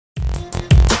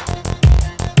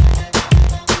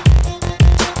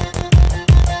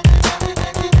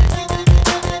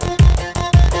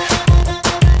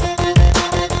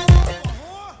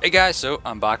Guys, so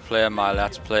I'm back playing my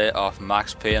Let's Play of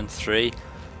Max Payne 3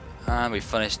 and we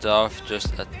finished off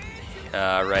just at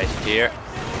right here.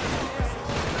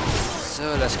 So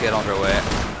let's get underway.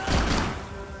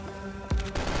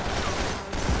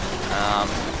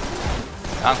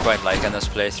 I'm quite liking this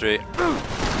playthrough.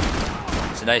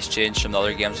 It's a nice change from the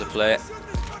other games I play.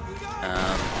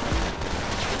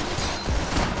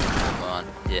 Come on,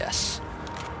 yes.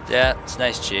 Yeah, it's a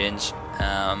nice change.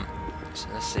 So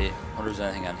let's see, I wonder if there's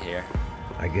anything on here.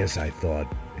 I guess I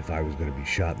thought if I was going to be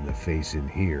shot in the face in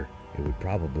here, it would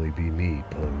probably be me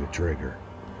pulling the trigger.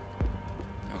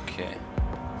 Okay.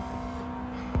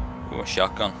 Ooh, a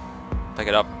shotgun. Pick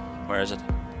it up. Where is it?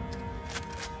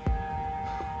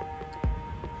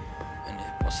 And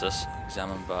what's this?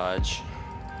 Examine badge.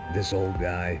 This old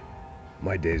guy,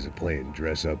 my days of playing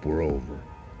dress up were over.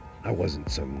 I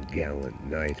wasn't some gallant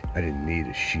knight. I didn't need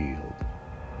a shield.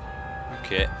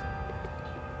 Okay.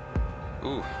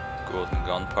 Ooh, golden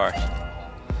gun part.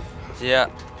 So yeah,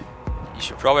 you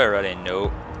should probably already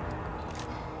know.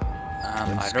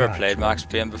 I've never played Max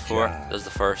Payne before. This is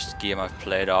the first game I've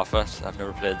played off it. I've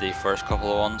never played the first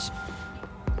couple of ones.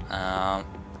 I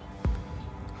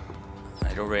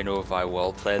don't really know if I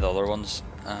will play the other ones.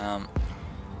 I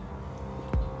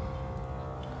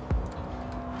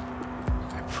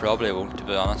probably won't, to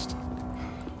be honest.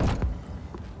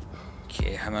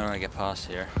 Okay, how am I gonna get past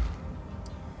here?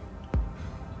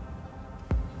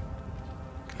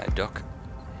 Can I duck?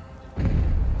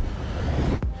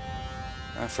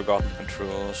 I've forgotten the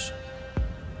controls.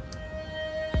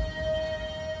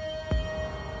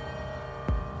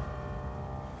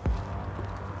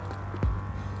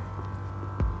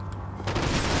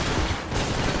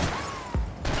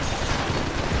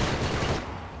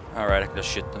 Alright, I can just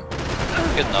shoot them.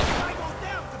 Good enough.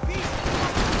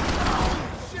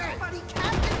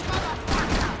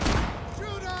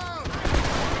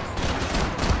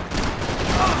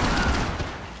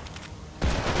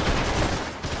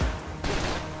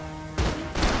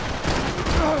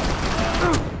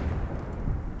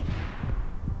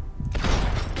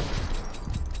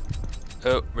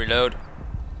 Oh, reload.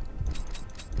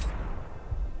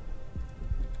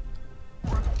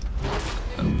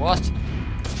 What?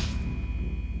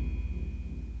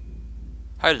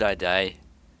 How did I die?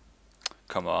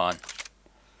 Come on.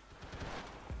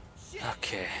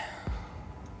 Okay.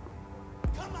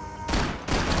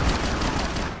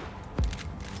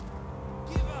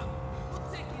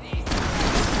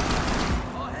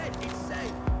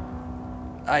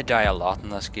 I die a lot in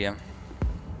this game.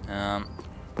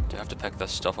 Do I have to pick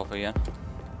this stuff up again?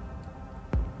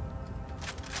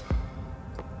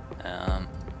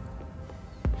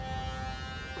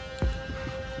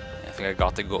 I think I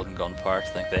got the golden gun part. I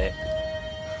think they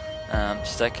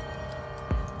stick.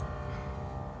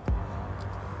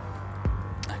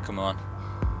 Ah, come on.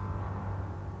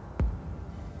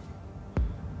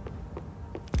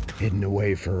 Hidden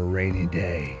away for a rainy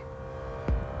day.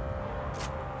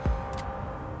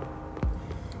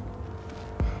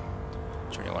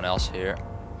 Is there anyone else here?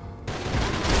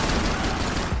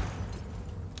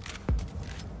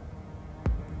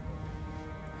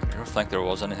 I don't think there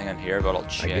was anything in here, but I'll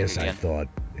check I guess again. I thought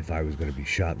if I was going to be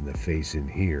shot in the face in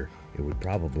here, it would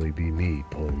probably be me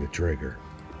pulling the trigger.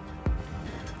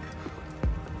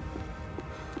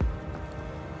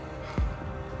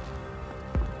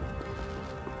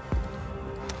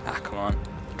 Ah, come on.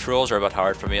 Controls are a bit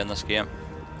hard for me in this game.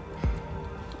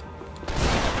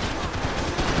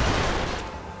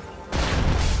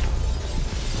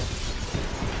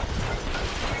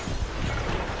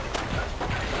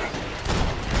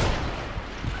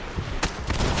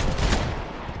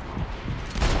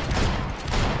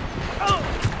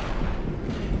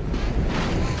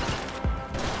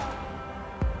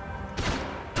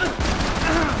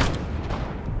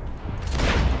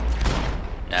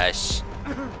 Nice.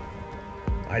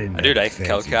 I do like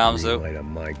kill cams though. Light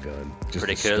on my gun. Just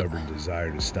Pretty a cool. stubborn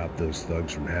desire to stop those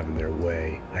thugs from having their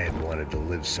way. I hadn't wanted to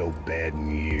live so bad in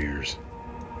years.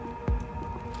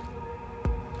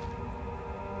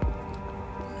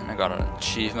 And I got an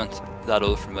achievement. That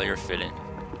old familiar feeling.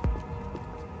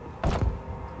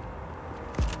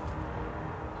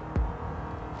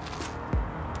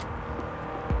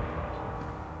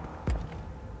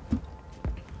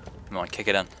 Come on, kick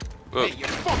it in. Whoa. Hey, you're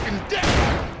fucking dead!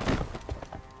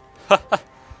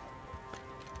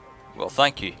 Well,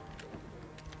 thank you.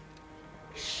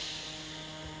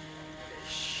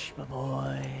 Shh, my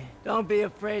boy. Don't be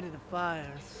afraid of the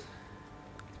fires.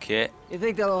 Okay. You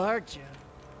think that'll hurt you?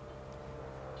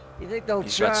 You think they'll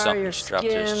He's got char something your strapped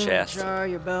to his skin, chest. char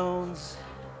your bones?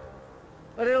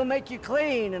 But it'll make you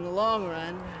clean in the long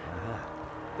run.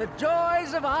 The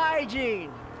joys of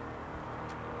hygiene.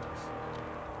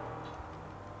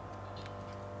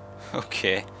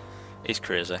 Okay, he's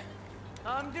crazy.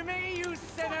 Come to me, you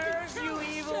sinners, you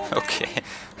evil. Okay.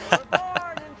 You were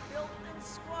born in filth and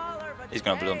squalor, but He's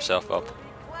gonna blow today himself you up. will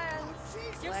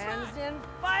be cleansed in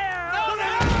fire.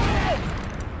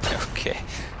 Okay.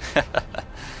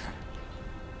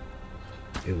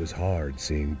 It was hard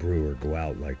seeing Brewer go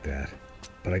out like that,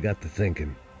 but I got to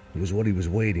thinking it was what he was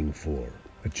waiting for,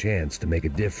 a chance to make a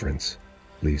difference.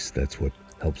 At least that's what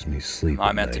helps me sleep I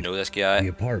at meant to night. know this The guy.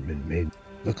 apartment made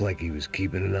look like he was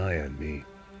keeping an eye on me.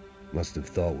 Must have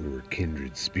thought we were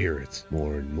kindred spirits.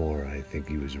 More and more, I think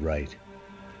he was right.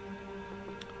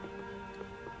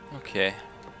 Okay.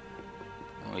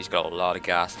 Oh, he's got a lot of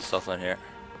gas and stuff in here.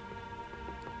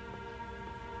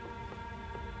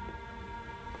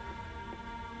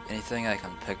 Anything I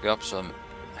can pick up some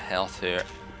health here?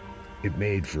 It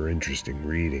made for interesting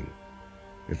reading.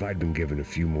 If I'd been given a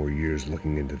few more years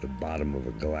looking into the bottom of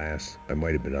a glass, I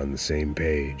might have been on the same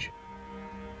page.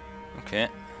 Okay.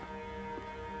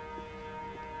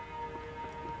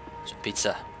 Some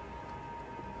pizza.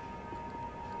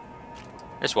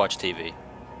 Let's watch TV.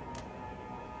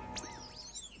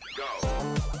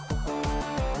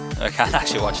 I can't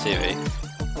actually watch TV.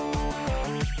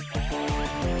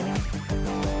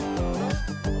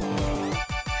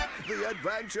 The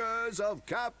Adventures of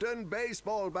Captain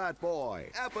Baseball Bat Boy,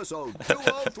 episode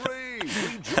 203.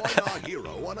 We join our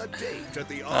hero on a date at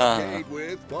the arcade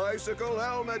with Bicycle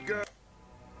Helmet Girl.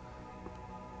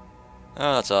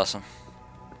 Oh, that's awesome.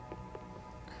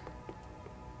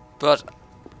 But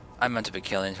I meant to be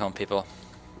killing some people.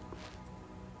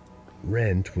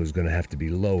 Rent was going to have to be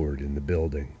lowered in the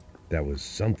building. That was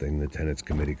something the tenants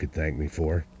committee could thank me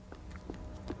for.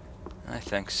 I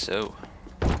think so.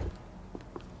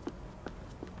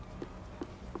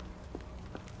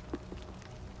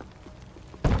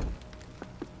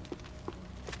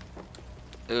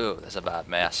 Ooh, that's a bad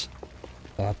mess.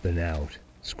 Up and out.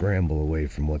 Scramble away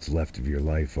from what's left of your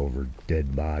life over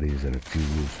dead bodies and a few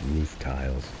loose roof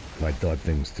tiles. If I'd thought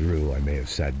things through, I may have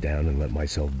sat down and let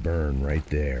myself burn right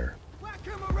there.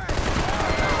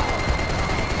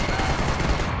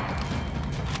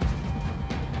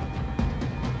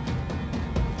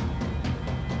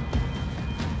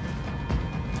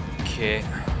 Okay.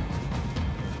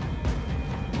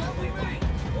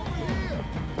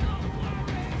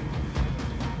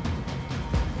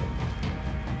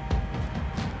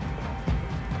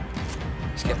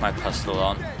 Let's get my pistol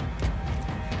on.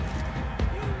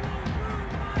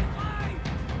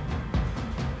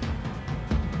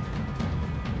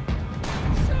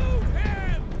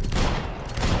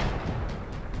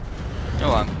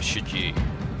 No, I'm shoot you.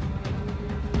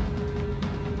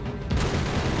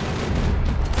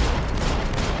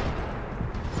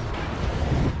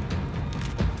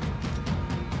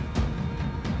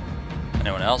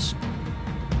 Anyone else?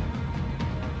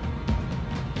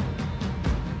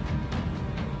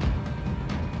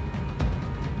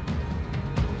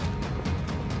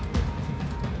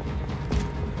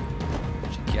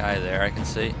 There's a guy there I can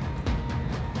see.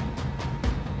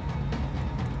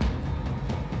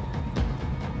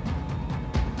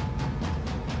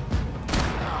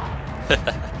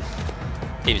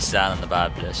 He was standing in the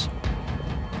bad place.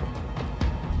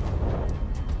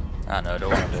 I know,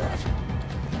 don't want to do that.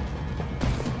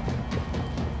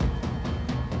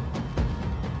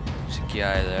 There's a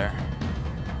guy there.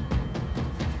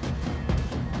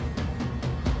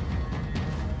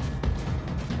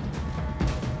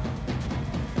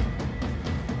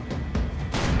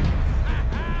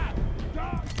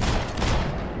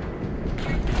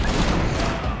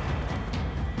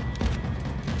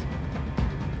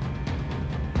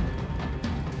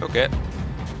 Okay.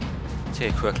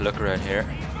 Take a quick look around here.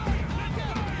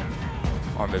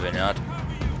 Or maybe not.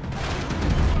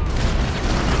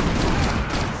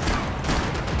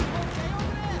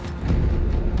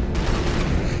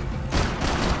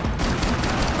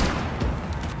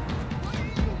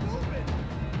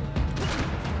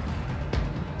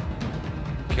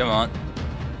 Come on.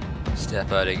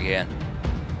 Step out again.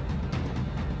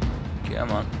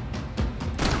 Come on.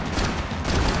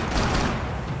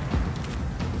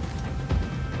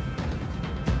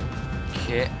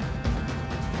 Okay.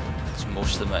 That's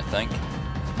most of them, I think.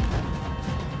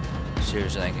 See if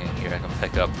there's anything in here I can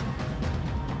pick up.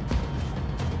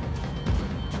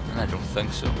 And I don't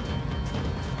think so.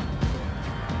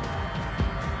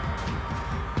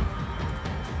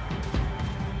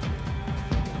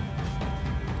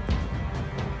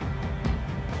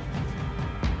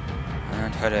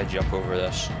 And how do I jump over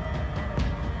this?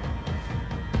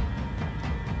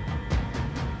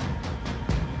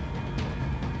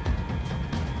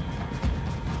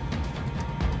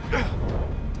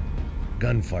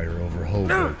 Gunfire over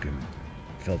Hoboken.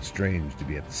 Felt strange to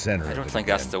be at the center of it. I don't think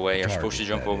that's again. the way you're Target, supposed to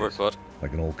jump that over is. it, but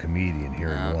Like an old comedian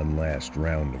hearing one last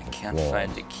round of can't applause.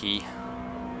 find the key.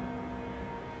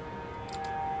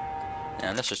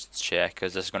 Yeah, let's just check,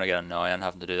 because this is going to get annoying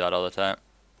having to do that all the time.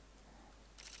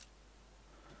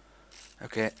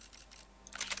 Okay.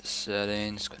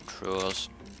 Settings, controls,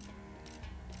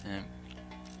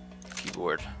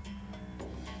 keyboard.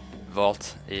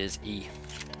 Vault is E.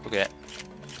 Okay.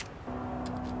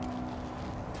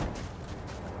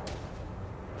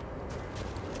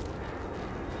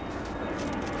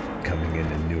 Coming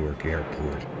into Newark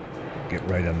Airport. Get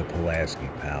right on the Pulaski,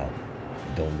 pal.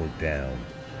 Don't look down.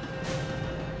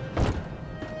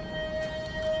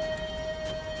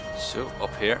 So,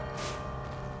 up here.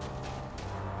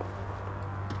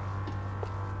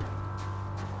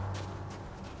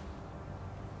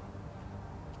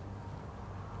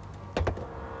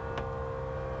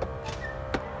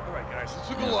 All right, guys, let's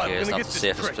look Okay, alive. it's We're not gonna the get this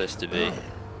safest straight. place to be.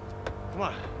 Come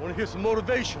on, I want to hear some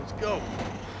motivation. Let's go.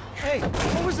 Hey,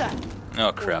 what was that?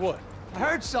 Oh crap. What? I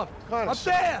heard something. Kind of Up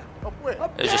there! Up where?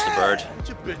 Up It was just a bird. What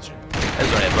you bitching? It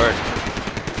was only a bird.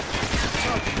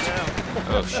 Now.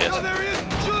 Oh shit. Oh, there he is!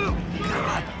 Shoot him!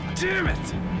 God damn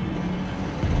it!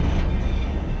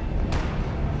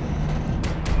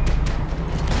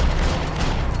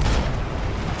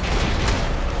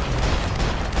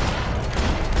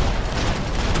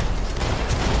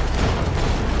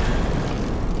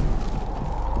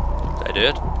 Did I do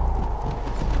it?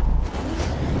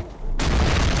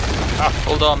 Ah,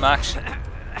 hold on, Max.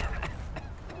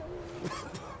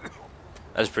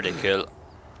 That's pretty cool.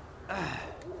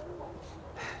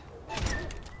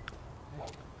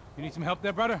 You need some help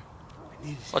there, brother? I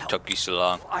need his What help took you so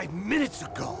long? 5 minutes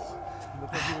ago. You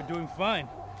look like you were doing fine.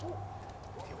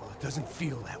 Okay, well, it doesn't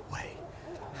feel that way.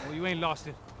 Well, you ain't lost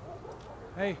it.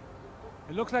 Hey,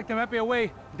 it looks like there might be a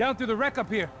way down through the wreck up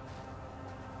here.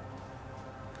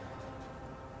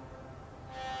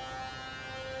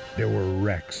 There were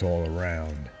wrecks all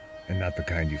around, and not the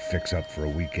kind you fix up for a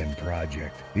weekend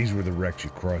project. These were the wrecks you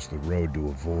crossed the road to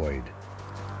avoid.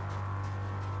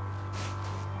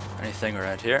 Anything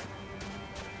around here?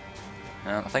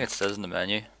 I think it says in the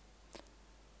menu.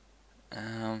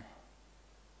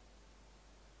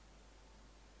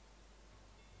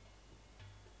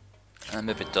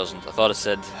 Maybe it doesn't. I thought it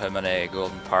said how many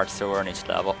golden parts there were in each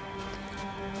level,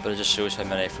 but it just shows how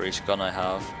many for each gun I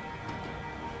have.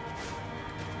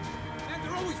 And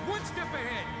they're always one step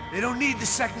ahead. They don't need to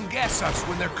second guess us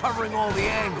when they're covering all the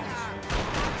angles.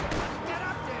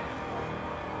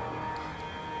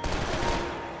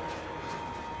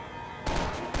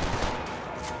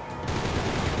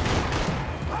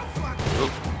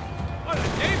 What a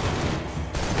name!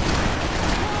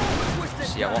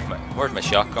 See, I want my. Where'd my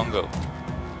shotgun go?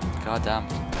 God damn.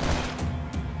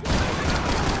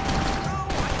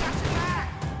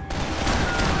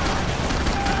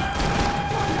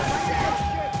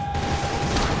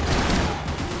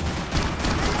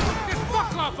 Just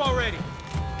fuck off already!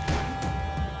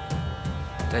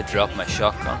 Did I drop my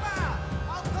shotgun?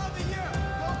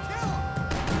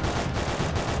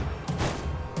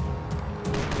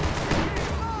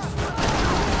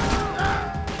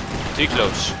 Too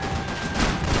close.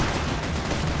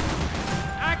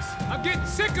 Axe, I'm getting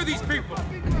sick of these people!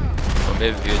 Or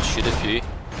maybe if you'd shoot a few,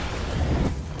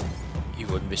 you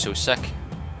wouldn't be so sick.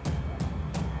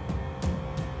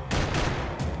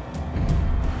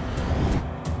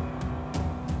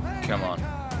 Come on.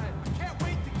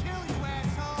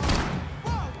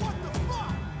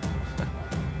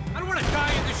 I don't want to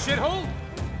die in this shithole!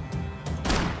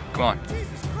 Come on.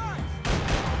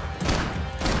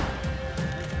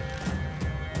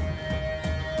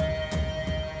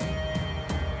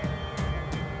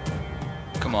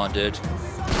 Come on, dude.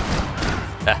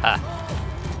 Haha.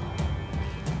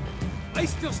 They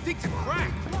still stick to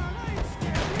crack!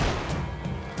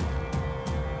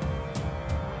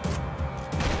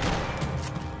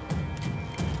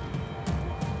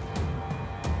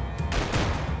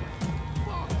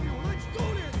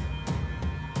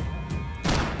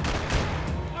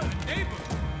 What a neighbor!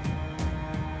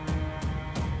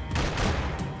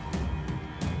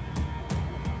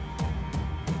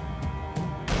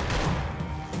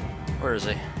 Where is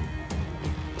he?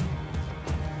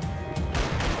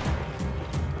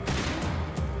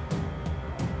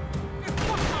 Just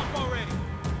fuck off already!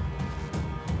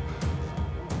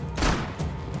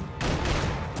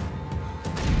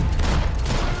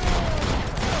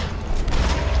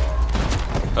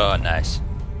 Oh, nice.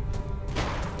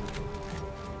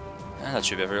 And that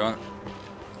should be everyone.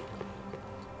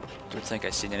 Don't think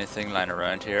I've seen anything lying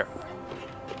around here.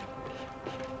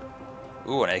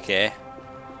 Ooh, an AK.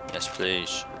 Yes,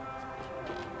 please.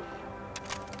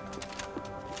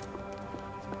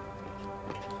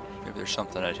 Maybe there's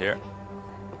something out here.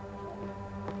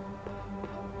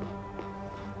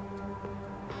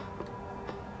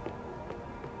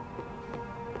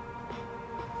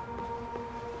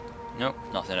 Nope,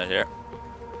 nothing out here.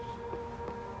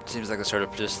 Seems like the sort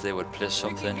of place they would place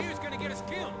something.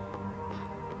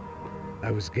 I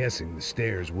was guessing the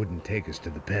stairs wouldn't take us to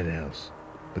the penthouse,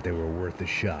 but they were worth a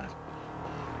shot.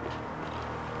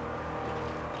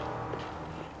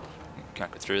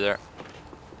 Can't go through there.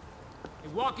 Hey,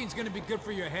 walking's gonna be good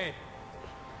for your head.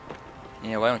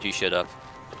 Yeah, why don't you shut up?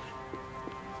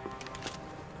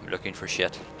 I'm looking for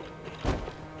shit.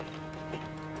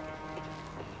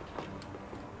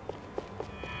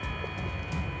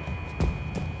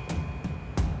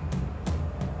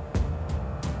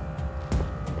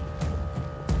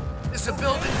 Is a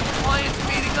building compliance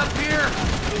meeting up here?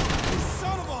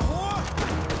 Son of a whore!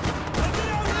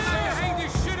 Hang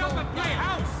this shit up at my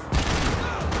house.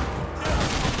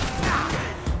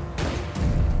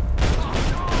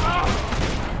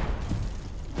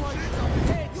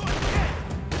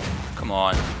 Come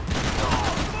on.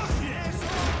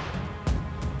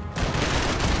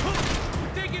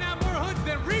 We're taking out more hoods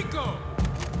than Rico.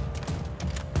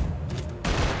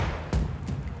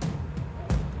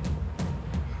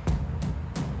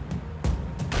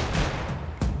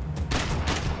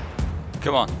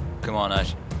 Come on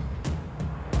out.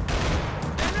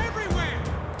 They're everywhere.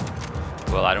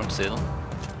 Well, I don't see them.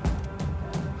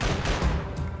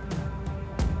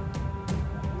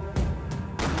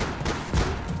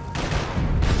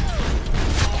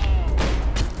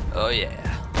 Oh yeah.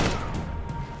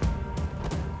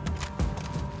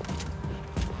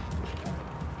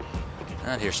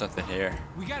 And here's something here.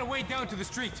 We gotta wait down to the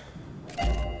street.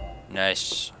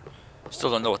 Nice.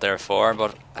 Still don't know what they're for,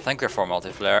 but I think they're for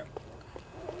multiplayer.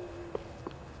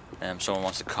 Someone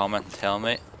wants to comment and tell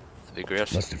me. That'd be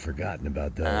great. Must have forgotten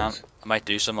about those. I might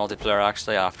do some multiplayer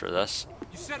actually after this.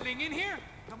 You settling in here?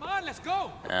 Come on, let's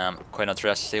go. Quite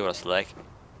interested to see what it's like.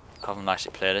 I haven't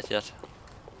actually played it yet.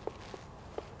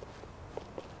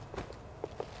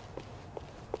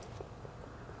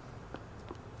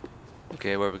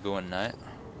 Okay, where are we going now?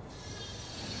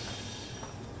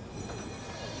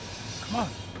 Come on.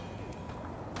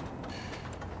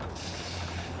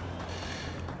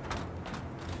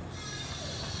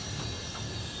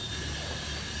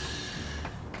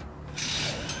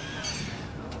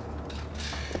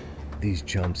 These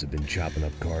chumps have been chopping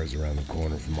up cars around the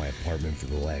corner from my apartment for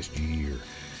the last year.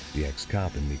 The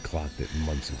ex-cop in me clocked it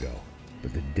months ago,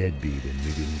 but the deadbeat in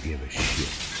me didn't give a shit.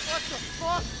 What the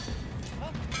fuck?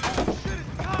 Huh? Oh, shit,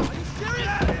 it's Tom. Are you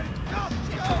serious? Go!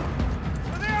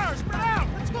 There they are! Spread out!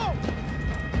 Let's go!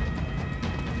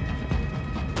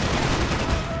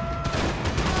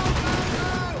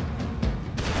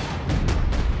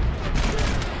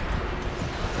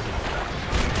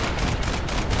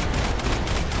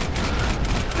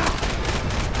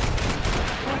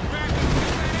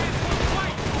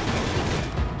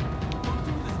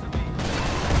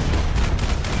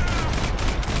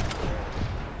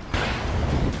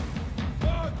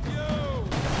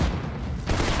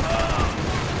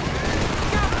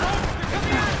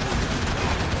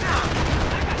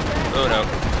 Oh no.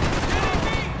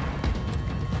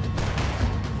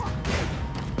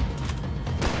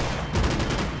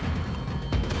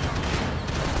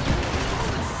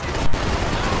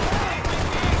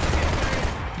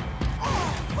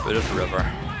 Bit of river.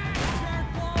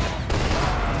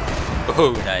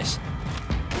 Oh, nice.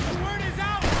 Word is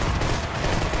out.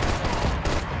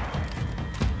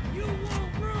 You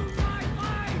won't ruin my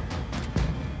life.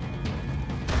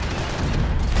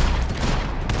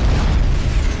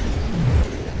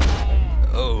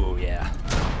 Oh, yeah.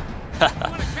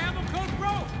 Want a camel coat,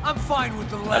 bro? I'm fine with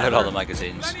the I had all the leather.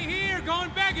 magazines. Plenty here, going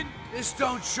begging. This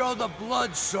don't show the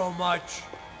blood so much.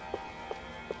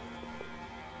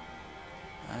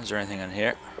 Is there anything in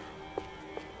here?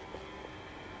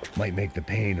 Might make the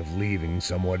pain of leaving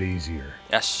somewhat easier.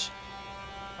 Yes.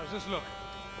 How's this look?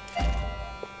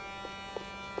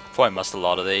 Probably missed a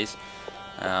lot of these.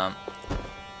 The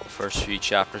first few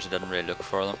chapters I didn't really look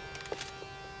for them.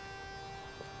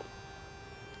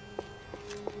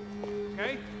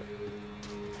 Okay.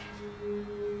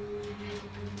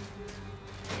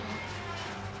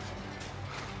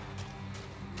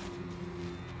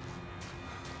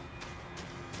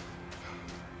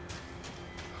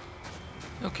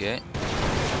 Okay.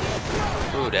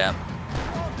 Oh, damn.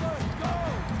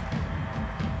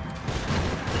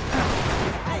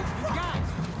 Hey, you guys,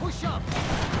 push up.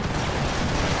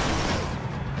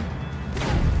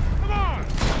 Come on.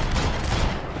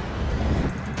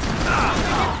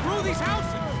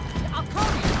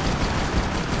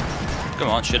 Come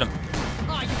on, shoot him.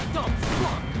 Ah, you dumb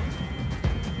fuck!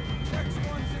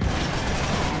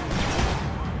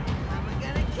 I'm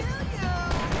gonna kill you!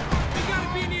 We gotta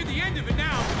be near the end of it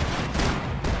now.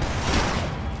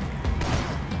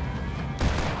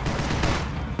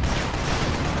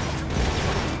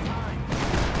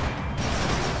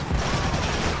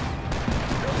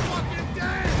 You're fucking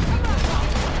dead!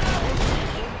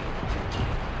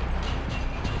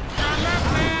 Turn left,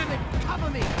 man. Cover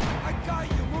me! I got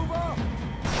you, move up!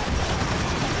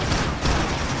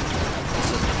 This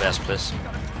is the best place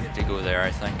to go there,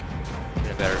 I think.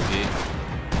 Get a better view.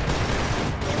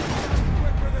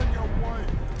 Quicker than your wife!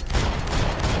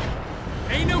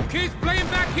 Ain't no kids playing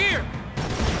back here.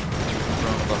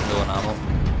 Running above low on ammo.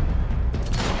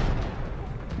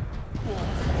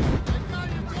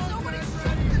 Nobody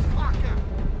shoot this fucker!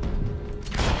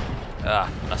 Ah,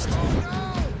 missed.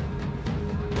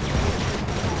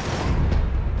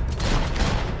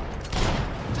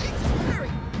 Jesus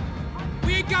Mary!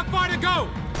 We ain't got far to go.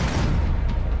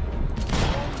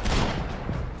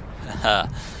 Haha,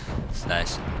 it's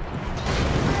nice.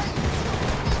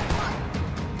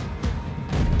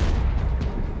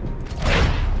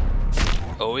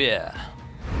 Oh yeah.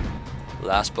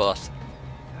 Last boss.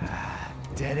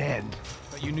 Dead end.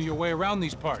 But you knew your way around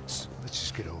these parts. Let's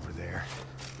just get over there.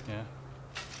 Yeah.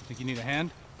 Think you need a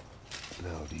hand?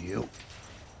 No, do you?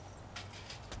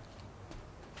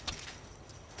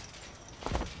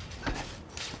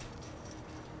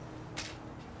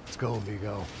 Let's go,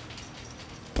 amigo.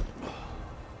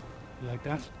 You like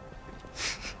that?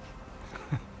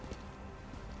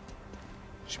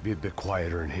 Should be a bit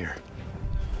quieter in here.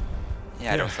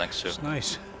 Yeah, I don't think so. It's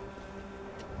nice.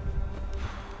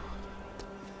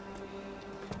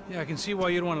 Yeah, I can see why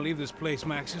you'd want to leave this place,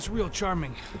 Max. It's real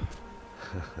charming.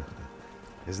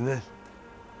 Isn't it?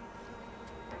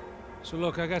 So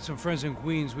look, I got some friends in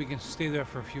Queens. We can stay there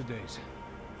for a few days.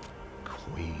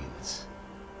 Queens.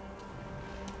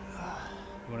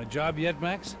 You want a job yet,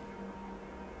 Max?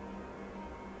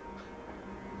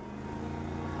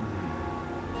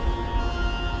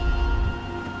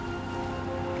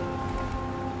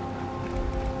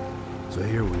 So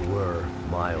here we were,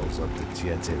 miles up the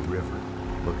Tietze River,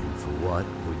 looking for what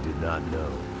we did not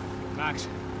know. Max.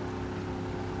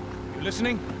 You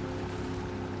listening?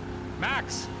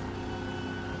 Max!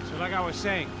 So like I was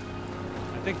saying,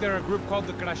 I think they're a group called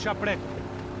the Crashapret.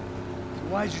 So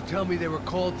why'd you tell me they were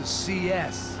called the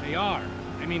CS? They are.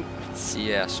 I mean,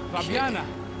 CS. Fabiana.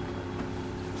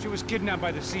 She was kidnapped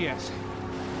by the CS.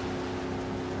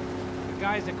 The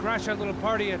guys that crashed that little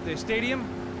party at the stadium,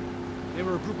 they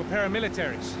were a group of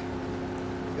paramilitaries.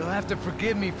 You'll have to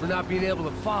forgive me for not being able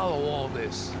to follow all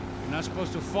this. You're not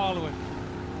supposed to follow it.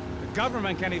 The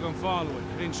government can't even follow it.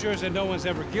 It ensures that no one's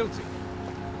ever guilty.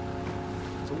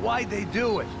 So why'd they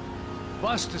do it?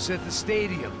 Bust us at the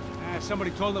stadium.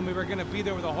 Somebody told them we were gonna be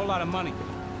there with a whole lot of money.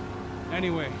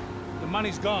 Anyway, the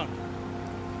money's gone.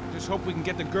 Just hope we can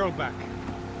get the girl back.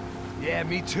 Yeah,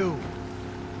 me too.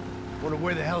 Wonder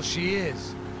where the hell she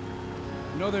is.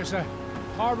 You know there's a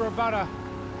harbor about a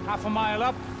half a mile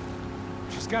up?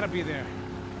 She's gotta be there.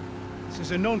 This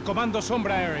is a known Comando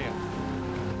Sombra area.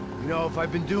 You know, if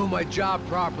I'd been doing my job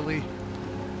properly,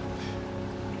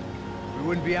 we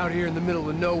wouldn't be out here in the middle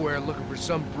of nowhere looking for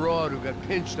some broad who got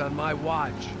pinched on my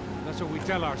watch. That's what we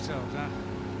tell ourselves, huh?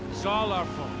 It's all our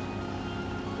fault.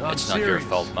 No, I'm It's not serious. your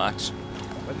fault, Max.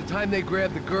 By the time they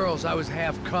grabbed the girls, I was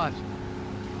half cut.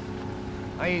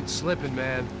 I ain't slipping,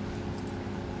 man.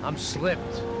 I'm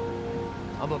slipped.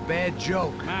 I'm a bad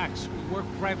joke. Max, we work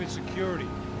private security.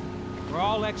 We're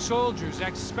all ex-soldiers,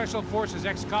 ex-special forces,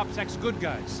 ex-cops, ex-good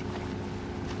guys.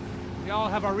 We all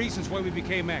have our reasons why we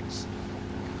became ex.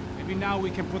 Maybe now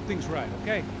we can put things right,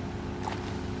 okay?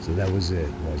 So that was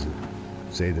it, was it?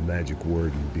 Say the magic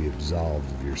word and be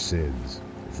absolved of your sins.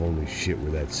 If only shit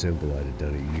were that simple, I'd have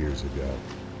done it years ago.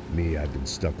 Me, I've been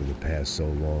stuck in the past so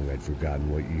long I'd forgotten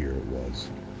what year it was.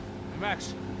 Hey,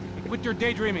 Max, quit your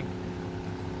daydreaming.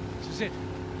 This is it.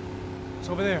 It's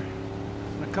over there.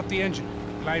 I'm gonna cut the engine.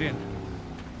 Glide in.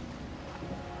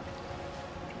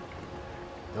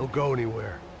 Don't go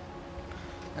anywhere.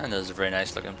 And this is a very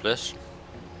nice looking place.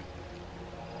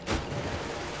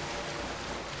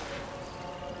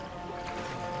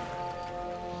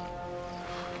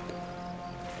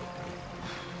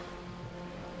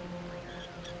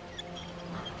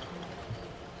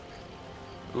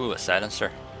 Ooh, a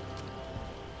silencer.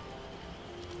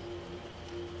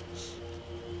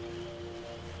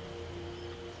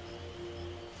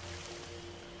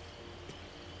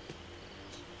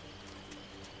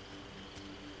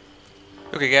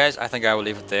 Okay guys, I think I will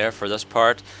leave it there for this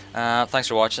part. Thanks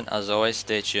for watching. As always,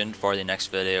 stay tuned for the next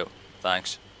video.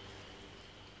 Thanks.